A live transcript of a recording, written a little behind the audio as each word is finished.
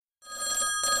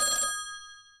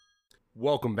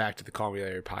Welcome back to the Call Me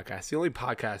Larry podcast, the only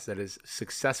podcast that has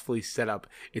successfully set up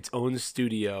its own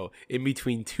studio in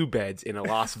between two beds in a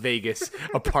Las Vegas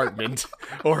apartment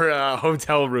or a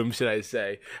hotel room, should I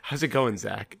say. How's it going,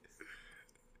 Zach?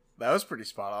 That was pretty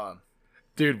spot on.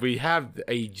 Dude, we have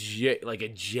a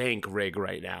jank rig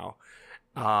right now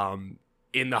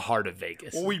in the heart of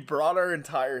Vegas. Well, we brought our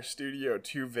entire studio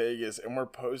to Vegas, and we're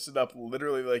posted up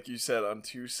literally, like you said, on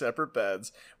two separate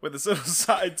beds with this little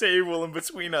side table in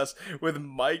between us with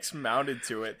mics mounted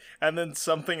to it, and then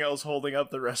something else holding up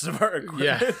the rest of our equipment.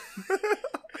 Yeah.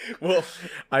 Well,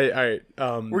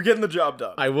 we're getting the job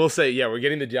done. I will say, yeah, we're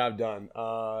getting the job done.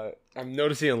 I'm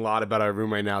noticing a lot about our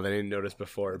room right now that I didn't notice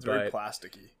before. It's very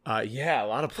plasticky. Yeah, a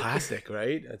lot of plastic,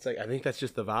 right? It's like I think that's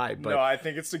just the vibe. But no, I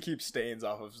think it's to keep stains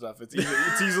off of stuff. It's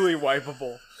easily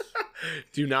wipeable.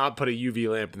 Do not put a UV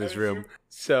lamp in this room.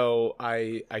 So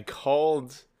I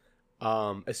called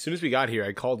as soon as we got here.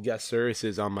 I called guest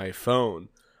services on my phone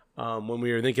when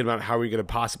we were thinking about how we were going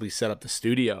to possibly set up the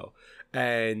studio.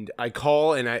 And I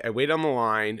call and I wait on the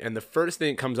line, and the first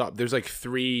thing that comes up, there's like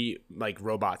three like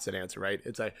robots that answer, right?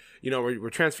 It's like, we're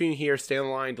transferring here, stay on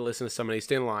the line to listen to somebody,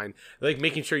 stay in line. They're like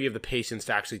making sure you have the patience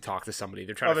to actually talk to somebody.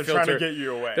 They're trying to filter, trying to get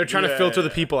you away. They're trying to filter the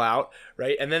people out,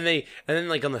 right? And then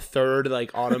like on the third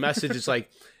like auto message, it's like,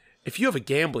 if you have a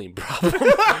gambling problem,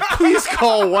 please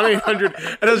call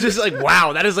 1-800. And I was just like,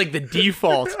 wow, that is like the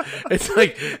default. It's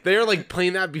like they're like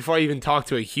playing that before I even talk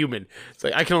to a human. It's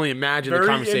like I can only imagine the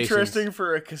conversations. Very interesting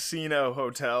for a casino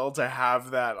hotel to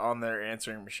have that on their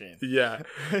answering machine. Yeah.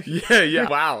 Yeah.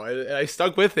 Wow. I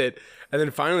stuck with it. And then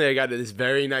finally I got this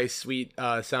very nice, sweet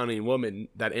sounding woman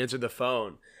that answered the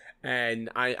phone.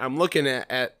 And I'm looking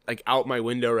at like out my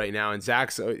window right now, and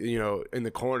Zach's, in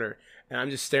the corner. And I'm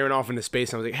just staring off into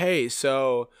space. And I was like, hey,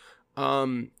 so,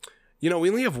 we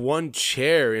only have one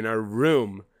chair in our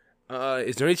room.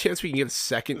 Is there any chance we can get a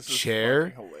second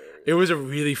chair? It was a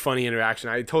really funny interaction.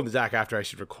 I told Zach after I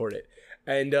should record it.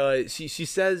 And she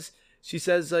says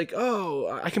like,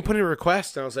 oh, I can put in a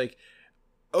request. And I was like,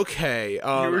 okay.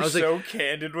 You were so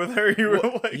candid with her. You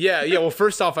were like, yeah. Well,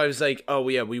 first off, I was like, oh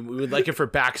yeah, we would like it for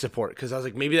back support, because I was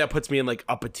like, maybe that puts me in like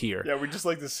up a tier. Yeah, we just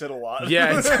like to sit a lot.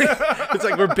 Yeah, it's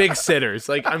like we're big sitters.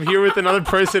 Like I'm here with another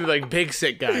person, like big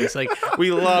sit guys. Like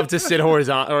we love to sit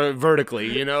horizontal or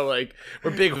vertically. Like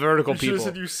we're big vertical people.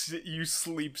 You said you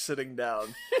sleep sitting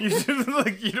down. You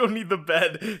don't need the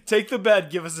bed. Take the bed.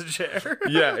 Give us a chair.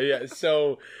 Yeah.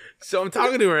 So I'm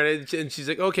talking to her, and she's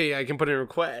like, okay, I can put in a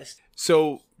request.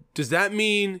 So does that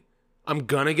mean I'm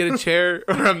gonna get a chair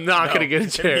or I'm not gonna get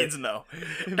a chair? It means no.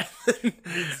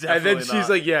 And then she's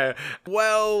like, yeah,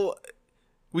 well,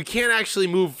 we can't actually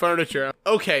move furniture.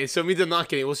 Okay, so it means I'm not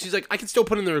getting it. Well, she's like, I can still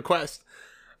put in the request.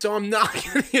 So I'm not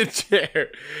getting a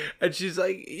chair. And she's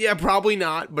like, yeah, probably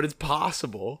not, but it's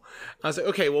possible. I was like,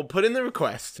 okay, well, put in the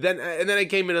request. And then I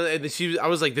came in, and I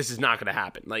was like, this is not going to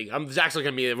happen. Like, Zach's looking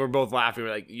at me, we're both laughing.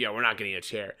 We're like, yeah, we're not getting a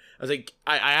chair. I was like,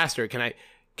 I asked her, can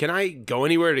I go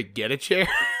anywhere to get a chair?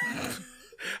 I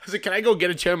was like, can I go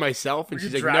get a chair myself? And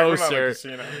she's like, no, sir.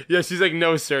 Yeah, she's like,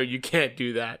 no, sir, you can't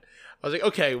do that. I was like,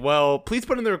 okay, well, please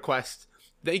put in the request.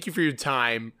 Thank you for your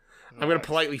time. I'm going to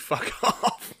politely fuck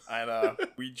off. I know.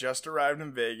 We just arrived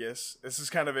in Vegas. This is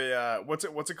kind of a, what's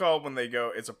it called when they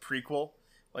go, it's a prequel?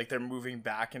 Like they're moving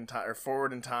back in time or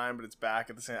forward in time, but it's back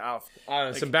at the same. I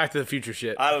don't know, some Back to the Future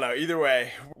shit. I don't know. Either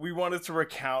way, we wanted to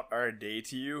recount our day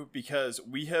to you because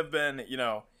we have been,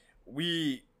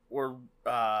 we were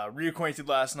reacquainted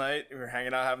last night. We were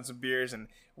hanging out, having some beers, and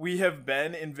we have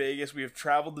been in Vegas. We have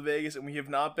traveled to Vegas, and we have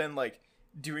not been like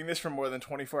doing this for more than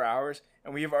 24 hours,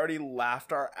 and we have already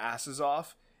laughed our asses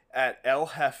off at El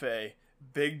Jefe,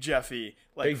 Big Jeffy,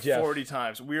 like Big Jeff. 40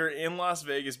 times. We were in Las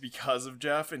Vegas because of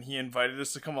Jeff, and he invited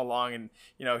us to come along, and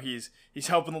he's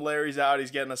helping the Larrys out.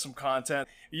 He's getting us some content.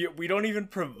 We don't even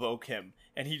provoke him,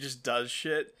 and he just does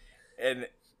shit, and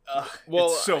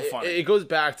it's so funny. It goes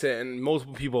back to, and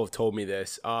multiple people have told me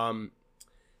this.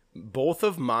 Both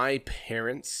of my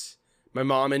parents, my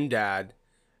mom and dad,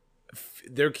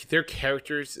 their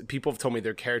characters. People have told me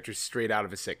their characters straight out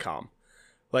of a sitcom.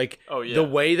 Like, the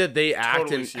way that they act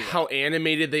totally and how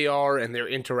animated they are, and their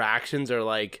interactions are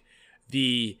like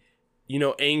the,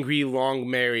 angry, long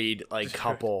married, like,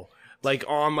 couple, like,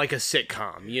 on, like, a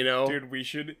sitcom, Dude, we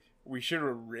should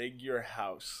rig your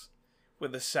house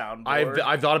with a soundboard.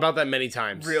 I've thought about that many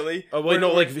times. Really?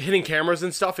 Like, hitting cameras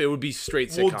and stuff, it would be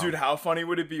straight sitcom. Well, dude, how funny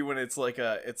would it be when it's like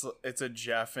it's a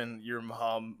Jeff and your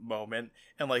mom moment,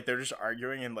 and, like, they're just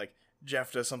arguing, and, like,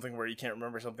 Jeff does something where he can't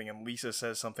remember something, and Lisa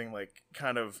says something like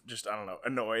kind of just, I don't know,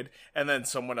 annoyed, and then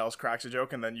someone else cracks a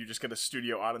joke, and then you just get a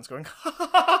studio audience going,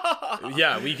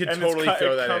 yeah, we could and totally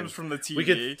throw that in. It comes from the TV. We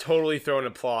could totally throw an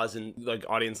applause and like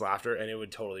audience laughter, and it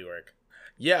would totally work.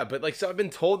 Yeah, but like, so I've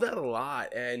been told that a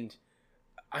lot, and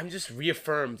I'm just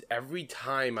reaffirmed every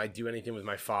time I do anything with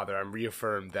my father. I'm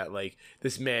reaffirmed that like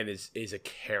this man is a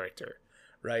character,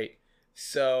 right?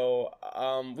 So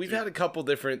we've had a couple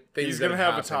different things. He's gonna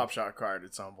have a Top Shot card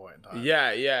at some point in time.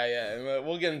 Yeah.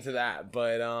 We'll get into that,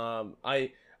 but I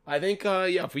think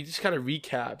if we just kind of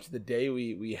recapped the day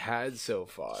we had so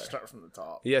far. Start from the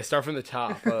top. Yeah, start from the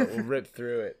top. We'll rip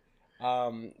through it.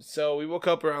 So we woke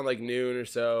up around like noon or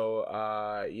so.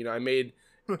 I made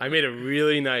a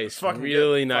really nice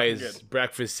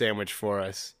breakfast sandwich for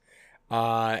us.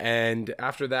 And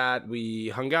after that, we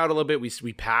hung out a little bit.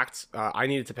 We packed. I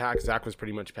needed to pack. Zach was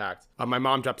pretty much packed. My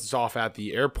mom dropped us off at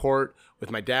the airport with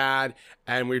my dad,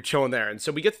 and we were chilling there. And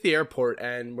so we get to the airport,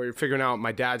 and we're figuring out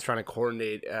my dad's trying to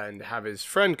coordinate and have his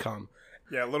friend come.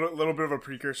 Yeah, a little bit of a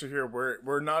precursor here.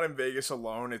 We're not in Vegas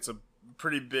alone. It's a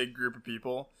pretty big group of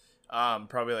people.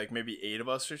 Probably like maybe 8 of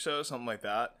us or so, something like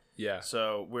that. Yeah.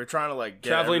 So we're trying to like get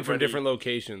traveling from different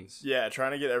locations. Yeah,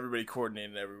 trying to get everybody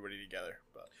coordinated and everybody together.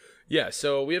 Yeah,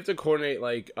 so we have to coordinate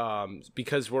like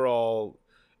because we're all,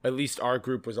 at least our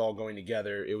group was all going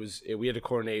together. We had to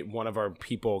coordinate one of our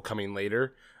people coming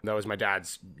later. That was my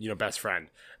dad's best friend,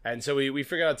 and so we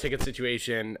figured out a ticket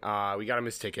situation. We got him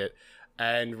his ticket,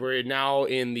 and we're now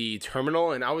in the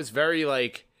terminal. And I was very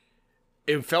like,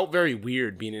 it felt very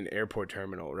weird being in an airport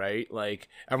terminal, right? Like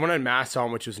everyone had masks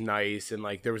on, which was nice, and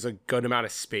like there was a good amount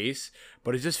of space,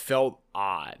 but it just felt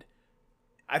odd.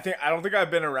 I don't think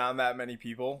I've been around that many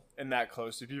people and that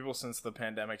close to people since the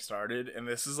pandemic started, and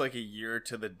this is like a year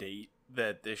to the date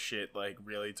that this shit like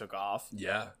really took off.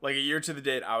 Yeah. Like a year to the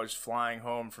date I was flying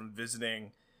home from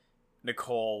visiting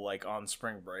Nicole like on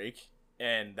spring break,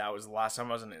 and that was the last time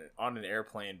I was on an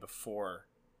airplane before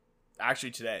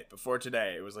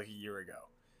today. It was like a year ago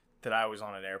that I was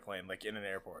on an airplane, like in an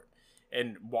airport.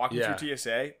 And walking through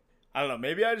TSA, I don't know,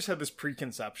 maybe I just had this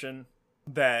preconception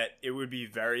that it would be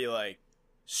very like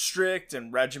strict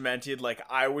and regimented. Like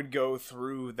I would go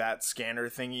through that scanner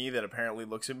thingy that apparently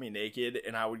looks at me naked,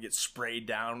 and I would get sprayed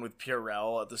down with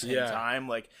Purell at the same time.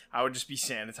 Like I would just be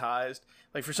sanitized.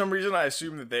 Like for some reason I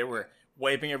assumed that they were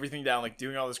wiping everything down, like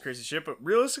doing all this crazy shit, but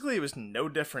realistically it was no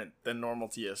different than normal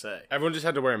TSA. Everyone just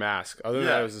had to wear a mask. Other than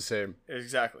that, it was the same.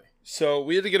 Exactly. So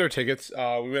we had to get our tickets.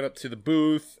 We went up to the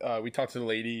booth. We talked to the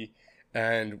lady,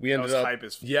 and we ended up. Hype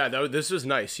as this was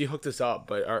nice. She hooked us up,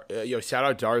 but shout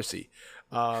out Darcy.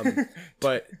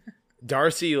 But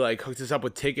Darcy like hooked us up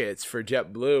with tickets for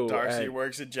JetBlue. Darcy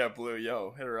works at JetBlue.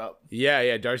 Yo, hit her up.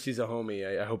 Yeah. Darcy's a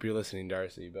homie. I hope you're listening,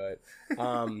 Darcy. But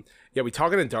we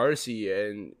talking to Darcy,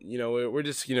 and we're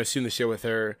just shooting the shit with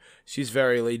her. She's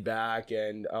very laid back,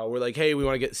 and we're like, hey, we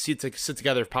want to get seats to sit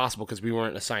together if possible because we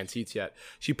weren't assigned seats yet.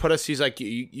 She's like,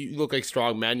 you look like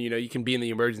strong men. You can be in the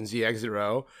emergency exit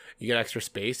row. You get extra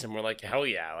space, and we're like, hell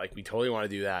yeah, like we totally want to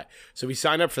do that. So we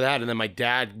signed up for that, and then my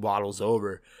dad waddles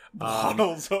over. I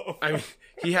mean,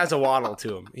 he has a waddle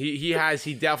to him. He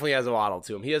definitely has a waddle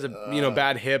to him. He has a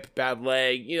bad hip, bad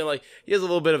leg. Like he has a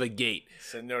little bit of a gait.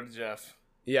 Said no to Jeff.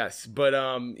 Yes, but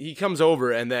he comes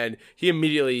over, and then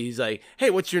he's like,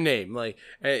 "Hey, what's your name?" Like,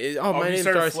 my name's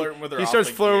Darcy. He starts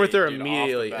flirting with her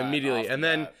immediately, and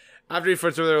then after he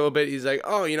flirts with her a little bit, he's like,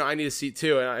 "Oh, I need a seat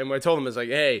too." And what I told him is like,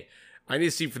 "Hey, I need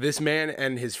a seat for this man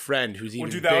and his friend who's even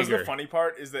bigger." That was the funny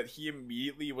part, is that he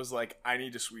immediately was like, I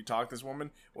need to sweet talk this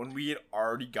woman, when we had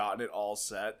already gotten it all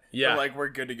set. Yeah. Like, we're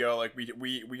good to go. Like,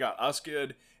 we got us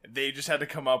good. They just had to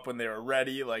come up when they were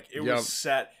ready. Like, it was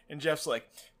set. And Jeff's like,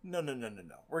 no.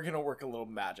 We're going to work a little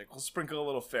magic. We'll sprinkle a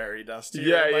little fairy dust here.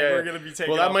 Yeah, We're going to be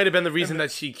taking that might have been the reason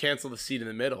that she canceled the seat in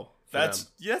the middle. That's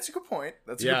a good point.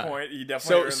 That's a good point. He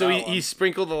definitely he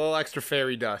sprinkled a little extra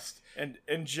fairy dust. And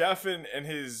Jeff and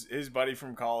his buddy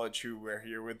from college who we're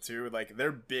here with too, like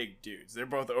they're big dudes. They're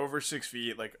both over 6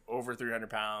 feet, like over 300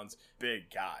 pounds,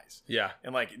 big guys. Yeah.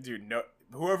 And like, dude,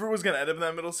 whoever was gonna end up in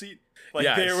that middle seat, like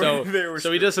they were.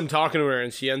 So he does some talking to her,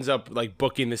 and she ends up like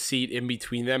booking the seat in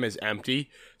between them as empty.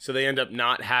 So they end up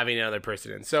not having another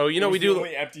person in. So we do.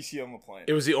 Only empty seat on the plane.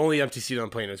 It was the only empty seat on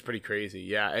the plane. It was pretty crazy.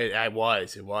 Yeah, it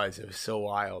was. It was so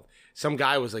wild. Some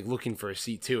guy was like looking for a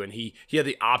seat too, and he had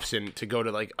the option to go to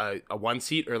like a one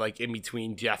seat or like in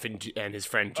between Jeff and his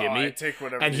friend Jimmy. I'd take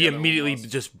whatever. And he immediately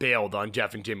just bailed on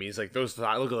Jeff and Jimmy. He's like, look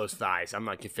at those thighs. I'm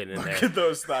not gonna fit in there. Look at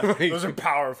those thighs. Those are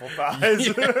powerful thighs.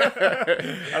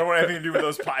 I don't want anything to do with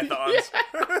those pythons.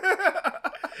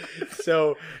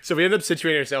 So we ended up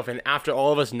situating ourselves, and after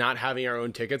all of us not having our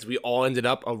own tickets, we all ended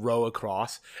up a row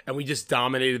across, and we just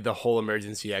dominated the whole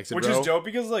emergency exit Which row. is dope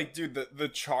because, like, dude, the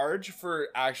charge for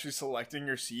actually selecting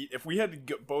your seat, if we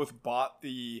had both bought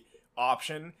the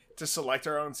option to select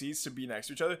our own seats to be next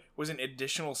to each other, was an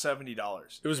additional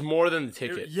 $70. It was more than the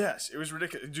ticket. Yes, it was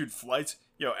ridiculous. Dude, flights,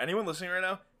 anyone listening right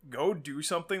now, go do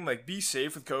something, like, be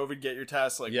safe with COVID, get your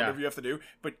test, like, whatever you have to do,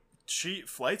 but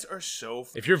flights are so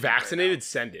if you're vaccinated, right,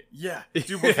 send it. Yeah,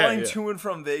 dude, we're flying to and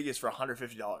from Vegas for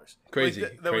 $150. Crazy.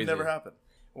 Like, that would never happen.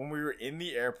 When we were in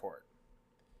the airport,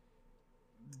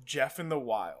 Jeff in the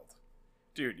Wild,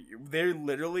 dude, they're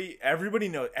literally, everybody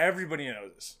knows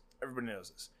this. Everybody knows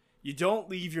this. You don't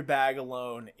leave your bag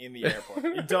alone in the airport.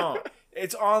 You don't.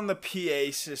 It's on the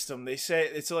PA system. They say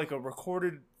it's like a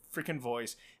recorded freaking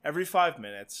voice every 5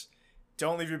 minutes.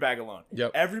 Don't leave your bag alone.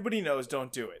 Yep. Everybody knows,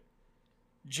 don't do it.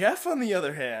 Jeff, on the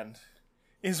other hand,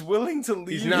 is willing to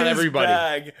leave his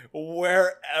bag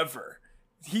wherever.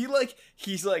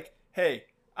 He's like, hey,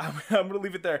 I'm gonna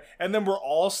leave it there, and then we're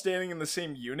all standing in the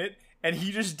same unit, and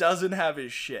he just doesn't have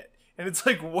his shit, and it's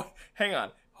like, what? Hang on,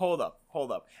 hold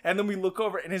up, and then we look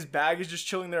over, and his bag is just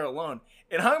chilling there alone,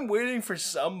 and I'm waiting for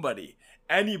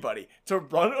anybody, to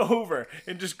run over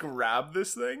and just grab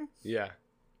this thing. Yeah,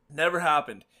 never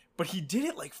happened. But he did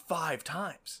it like 5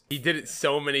 times. He did it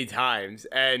so many times.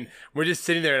 And we're just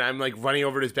sitting there, and I'm like running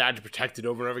over to his bag to protect it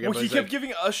over and over again. Well, he kept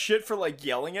giving us shit for like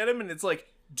yelling at him. And it's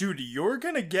like, dude, you're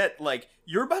about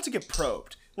to get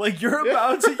probed. Like, you're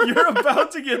about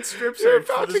to get strip searched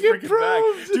for this freaking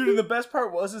bag. Dude, and the best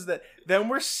part is that then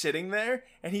we're sitting there,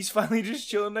 and he's finally just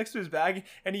chilling next to his bag,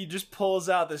 and he just pulls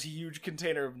out this huge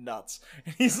container of nuts.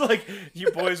 And he's like,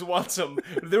 you boys want some?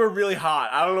 They were really hot.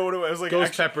 I don't know what it was. It was like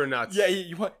ghost pepper nuts. Yeah,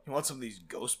 you want some of these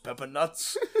ghost pepper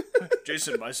nuts?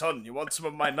 Jason, my son, you want some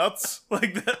of my nuts?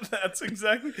 Like, that's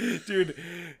exactly... Dude,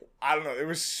 I don't know. It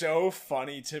was so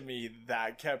funny to me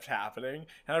that kept happening.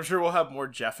 And I'm sure we'll have more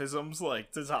Jeffisms,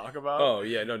 like, to talk about. Oh,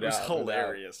 yeah, no doubt. It was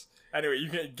hilarious. Anyway, you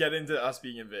can get into us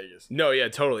being in Vegas. No, yeah,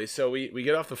 totally. So we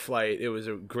get off the flight. It was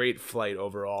a great flight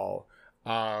overall.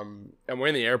 And we're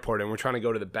in the airport, and we're trying to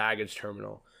go to the baggage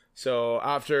terminal. So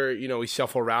after, we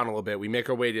shuffle around a little bit, we make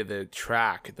our way to the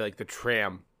track, like the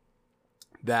tram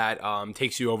that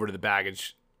takes you over to the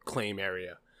baggage claim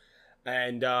area.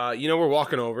 And, we're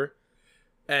walking over.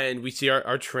 And we see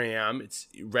our tram. It's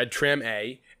red tram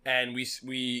A, and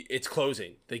it's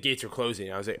closing. The gates are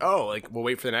closing. I was like, we'll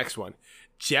wait for the next one.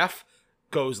 Jeff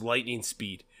goes lightning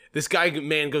speed. This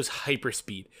man goes hyper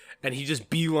speed, and he just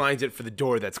beelines it for the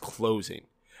door that's closing,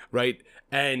 right?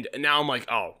 And now I'm like,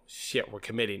 oh shit, we're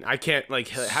committing. I can't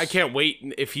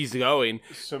wait if he's going.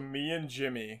 So me and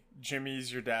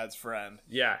Jimmy's your dad's friend.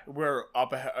 Yeah. We're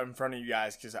up in front of you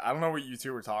guys because I don't know what you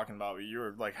two were talking about, but you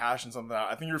were like hashing something out.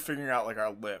 I think you were figuring out like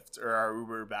our Lyft or our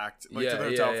Uber back to the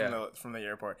hotel from the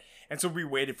airport. And so we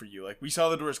waited for you. Like, we saw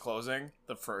the doors closing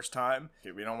the first time.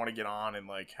 Okay, we don't want to get on and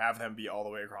like have them be all the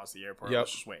way across the airport. Yep.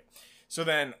 Let's just wait. So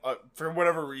then for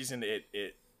whatever reason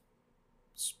it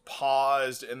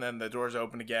paused, and then the doors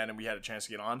opened again, and we had a chance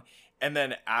to get on. And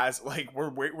then as like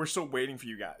we're still waiting for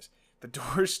you guys, the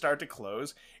doors start to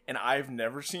close, and I've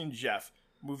never seen Jeff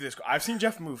move this. I've seen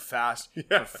Jeff move fast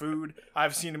for food.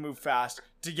 I've seen him move fast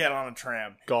to get on a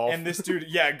tram. Golf. And this dude,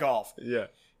 golf. Yeah.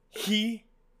 He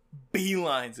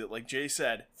beelines it, like Jay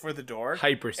said, for the door.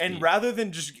 Hyper speed. And rather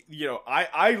than just,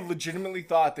 I legitimately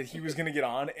thought that he was going to get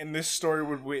on, and this story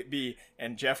would be,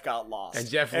 and Jeff got lost. And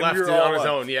Jeff left it on his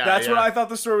own, yeah. That's what I thought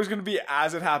the story was going to be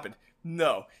as it happened.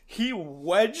 No, he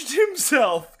wedged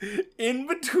himself in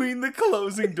between the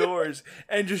closing doors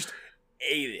and just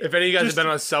ate it. If any of you guys have been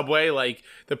on a subway, like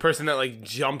the person that like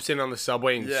jumps in on the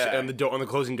subway and on the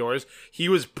closing doors, he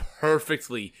was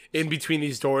perfectly in between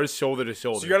these doors, shoulder to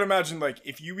shoulder. So you gotta imagine, like,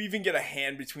 if you even get a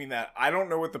hand between that, I don't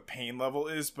know what the pain level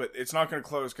is, but it's not gonna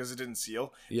close because it didn't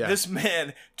seal. Yeah. This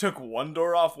man took one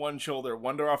door off one shoulder,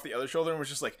 one door off the other shoulder, and was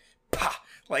just like, pah,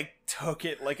 like took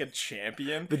it like a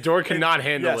champion. The door cannot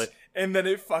handle it. And then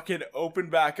it fucking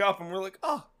opened back up, and we're like,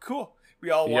 oh, cool. We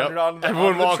all wandered on.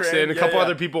 Everyone walks in. A couple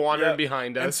other people wandering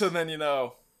behind us. And so then,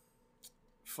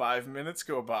 5 minutes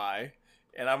go by,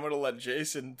 and I'm gonna let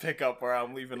Jason pick up where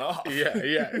I'm leaving off.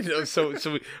 Yeah. So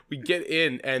we get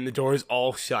in, and the door's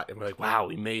all shut, and we're like, wow,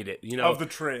 we made it. Of the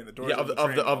train, the doors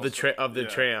of the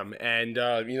tram, and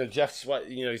Jeff sweat.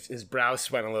 His brow's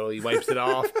sweating a little. He wipes it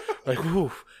off. Like,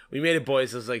 whew, we made it,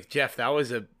 boys. I was like, Jeff, that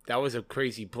was a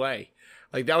crazy play.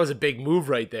 Like, that was a big move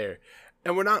right there,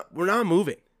 and we're not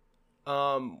moving.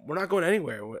 We're not going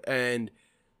anywhere, and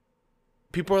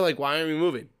people are like, why aren't we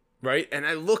moving? Right? And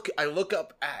I look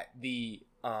up at the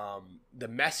the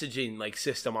messaging like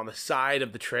system on the side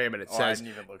of the tram, and it says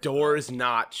look doors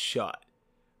not shut.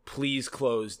 Please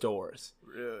close doors.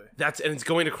 Really? And it's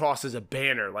going across as a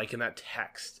banner, like in that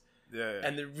text. Yeah.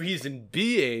 And the reason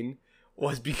being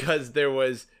was because there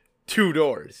was 2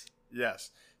 doors.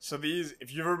 Yes. So these,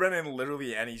 if you've ever been in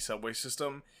literally any subway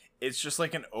system, it's just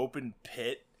like an open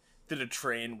pit that a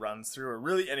train runs through, or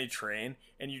really any train,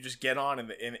 and you just get on,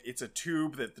 and it's a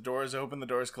tube that the doors open, the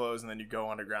doors close, and then you go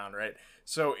underground, right?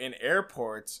 So in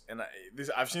airports, and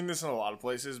I've seen this in a lot of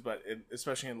places, but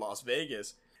especially in Las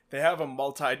Vegas, they have a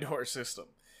multi-door system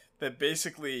that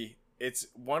basically it's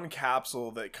one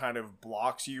capsule that kind of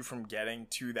blocks you from getting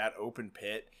to that open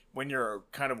pit when you're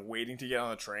kind of waiting to get on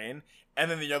the train, and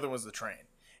then the other one's the train.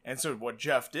 And so what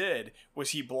Jeff did was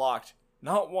he blocked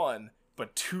not one,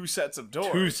 but 2 sets of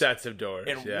doors. 2 sets of doors.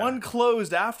 And one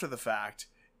closed after the fact,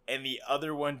 and the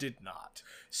other one did not.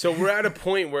 So we're at a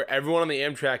point where everyone on the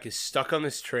Amtrak is stuck on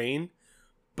this train,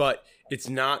 but it's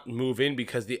not moving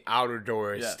because the outer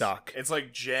door is stuck. It's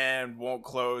like jammed, won't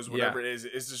close, whatever it is.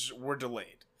 It's just, we're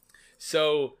delayed.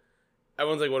 So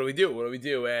everyone's like, what do we do? What do we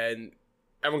do? And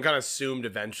everyone kind of assumed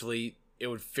eventually it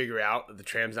would figure out that the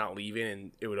tram's not leaving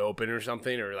and it would open or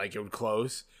something, or like it would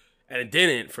close. And it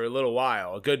didn't for a little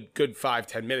while, a good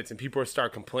 5-10 minutes, and people would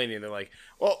start complaining. They're like,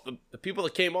 well, the people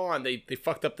that came on, they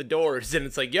fucked up the doors. And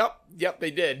it's like, yep,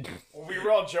 they did. Well, we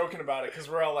were all joking about it because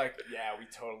we're all like, yeah,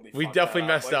 we definitely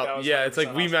messed up. Yeah, it's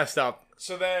like we messed up.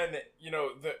 So then,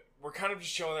 we're kind of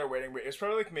just chilling there waiting. It was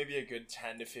probably like maybe a good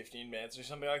 10 to 15 minutes or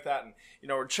something like that. And,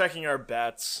 we're checking our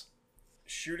bets,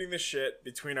 shooting the shit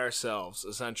between ourselves,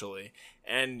 essentially.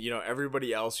 And,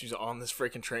 everybody else who's on this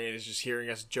freaking train is just hearing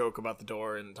us joke about the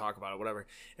door and talk about it, whatever.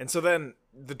 And so then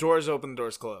the doors open, the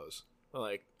doors close. We're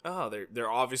like, oh,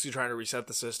 they're obviously trying to reset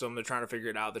the system. They're trying to figure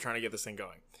it out. They're trying to get this thing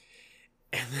going.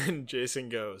 And then Jason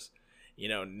goes,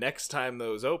 next time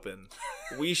those open,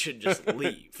 we should just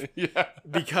leave. Yeah.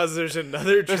 Because there's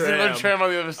another tram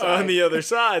on the other side. On the other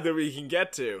side that we can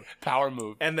get to. Power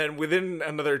move. And then within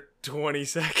another 20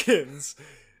 seconds,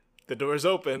 the doors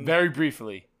open. Very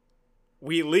briefly.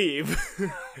 We leave.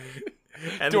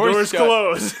 And doors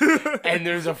close. And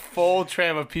there's a full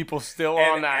tram of people still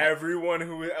on that. Everyone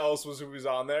who was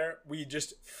on there, we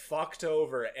just fucked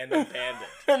over and abandoned.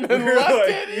 And then left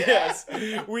it. Yes.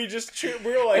 We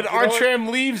were like, and our tram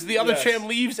leaves, the other tram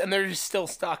leaves, and they're just still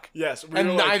stuck. Yes.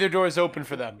 And neither door is open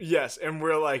for them. Yes. And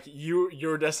we're like,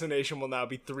 your destination will now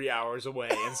be 3 hours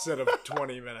away instead of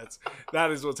 20 minutes.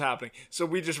 That is what's happening. So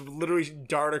we just literally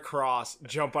dart across,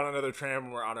 jump on another tram,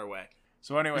 and we're on our way.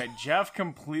 So anyway, Jeff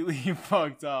completely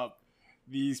fucked up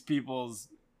these people's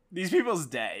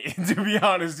day. To be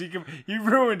honest, he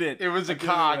ruined it. It was a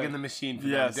cog in the machine for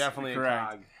them. Definitely correct.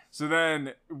 A cog. So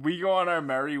then we go on our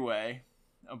merry way.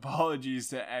 Apologies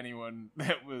to anyone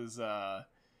that was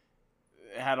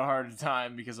had a hard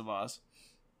time because of us.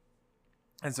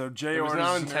 And so Jay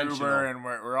orders an Uber, and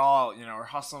we're all we're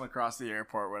hustling across the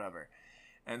airport, whatever.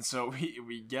 And so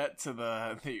we get to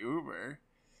the Uber.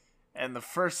 And the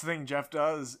first thing Jeff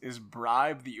does is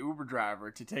bribe the Uber driver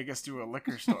to take us to a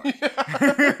liquor store.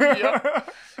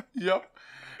 Yep.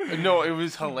 No, it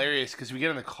was hilarious because we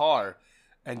get in the car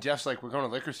and Jeff's like, we're going to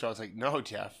the liquor store. I was like, no,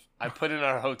 Jeff. I put in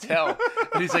our hotel.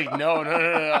 And he's like, no.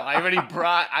 I already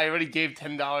gave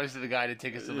 $10 to the guy to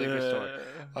take us to the liquor store.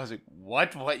 I was like,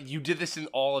 what? You did this in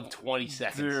all of 20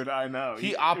 seconds. Dude, I know.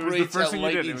 He operates at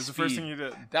lightning speed. It was the first thing you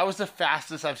did. That was the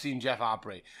fastest I've seen Jeff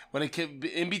operate. When it came,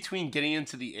 in between getting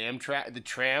into the Amtrak, the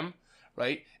tram,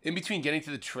 right? In between getting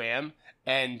to the tram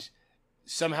and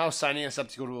somehow signing us up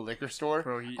to go to a liquor store.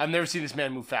 Bro, I've never seen this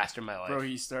man move faster in my life. Bro,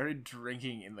 he started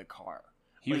drinking in the car.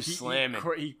 He was slamming.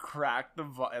 He cracked the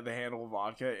handle of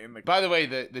vodka in the. By the way,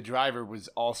 the driver was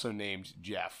also named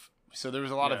Jeff, so there was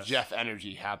a lot of Jeff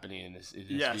energy happening in this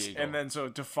vehicle. And then so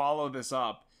to follow this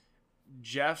up,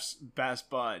 Jeff's best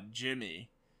bud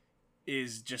Jimmy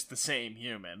is just the same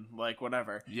human, like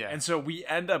whatever. Yeah. And so we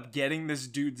end up getting this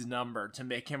dude's number to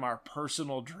make him our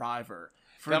personal driver.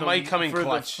 Might come in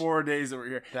clutch. The 4 days that we're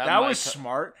here. That was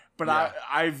smart, but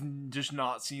I've just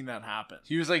not seen that happen.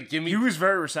 He was like, He was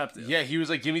very receptive. Yeah, he was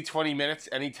like, give me 20 minutes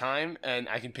anytime, and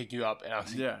I can pick you up. And I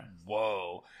was like,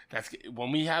 whoa. That's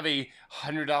when we have a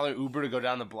 $100 Uber to go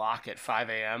down the block at 5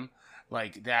 a.m.,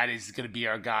 like, that is going to be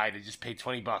our guy to just pay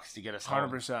 $20 to get us home.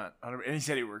 100%. And he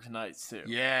said he works nights, too.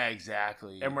 Yeah,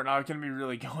 exactly. And we're not going to be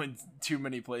really going too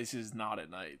many places not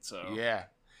at night, so. Yeah.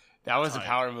 That was a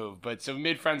power move. But so we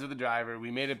made friends with the driver. We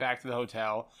made it back to the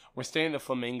hotel. We're staying at the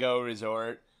Flamingo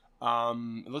Resort.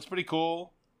 It looks pretty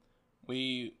cool.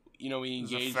 We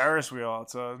engaged. There's a Ferris wheel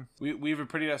outside. We have a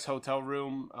pretty nice hotel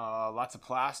room. Lots of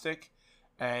plastic.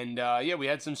 And yeah, we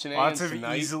had some shenanigans Lots of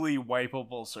tonight. easily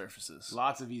wipeable surfaces.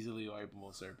 Lots of easily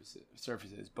wipeable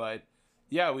surfaces. But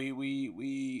yeah,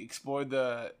 we explored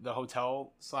the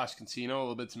hotel / casino a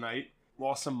little bit tonight.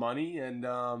 Lost some money, and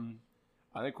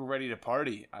I think we're ready to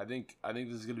party. I think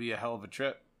this is gonna be a hell of a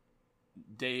trip.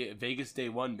 Vegas day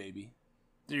 1, baby.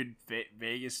 Dude,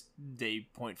 Vegas day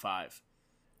 0.5.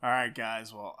 All right,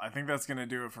 guys. Well, I think that's going to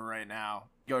do it for right now.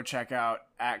 Go check out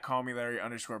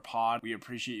 @CallMeLarry_pod. We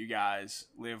appreciate you guys.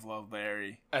 Live, love,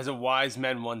 Larry. As a wise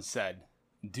man once said,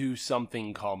 do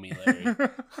something, call me Larry. All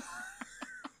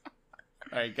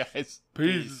right, guys.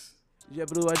 Peace.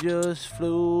 JetBlue, I just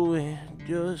flew in.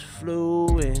 Just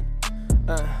flew in.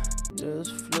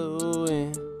 Just flew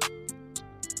in.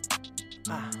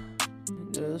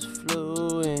 Just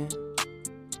flew in.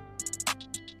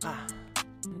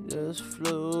 Just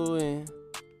flew in.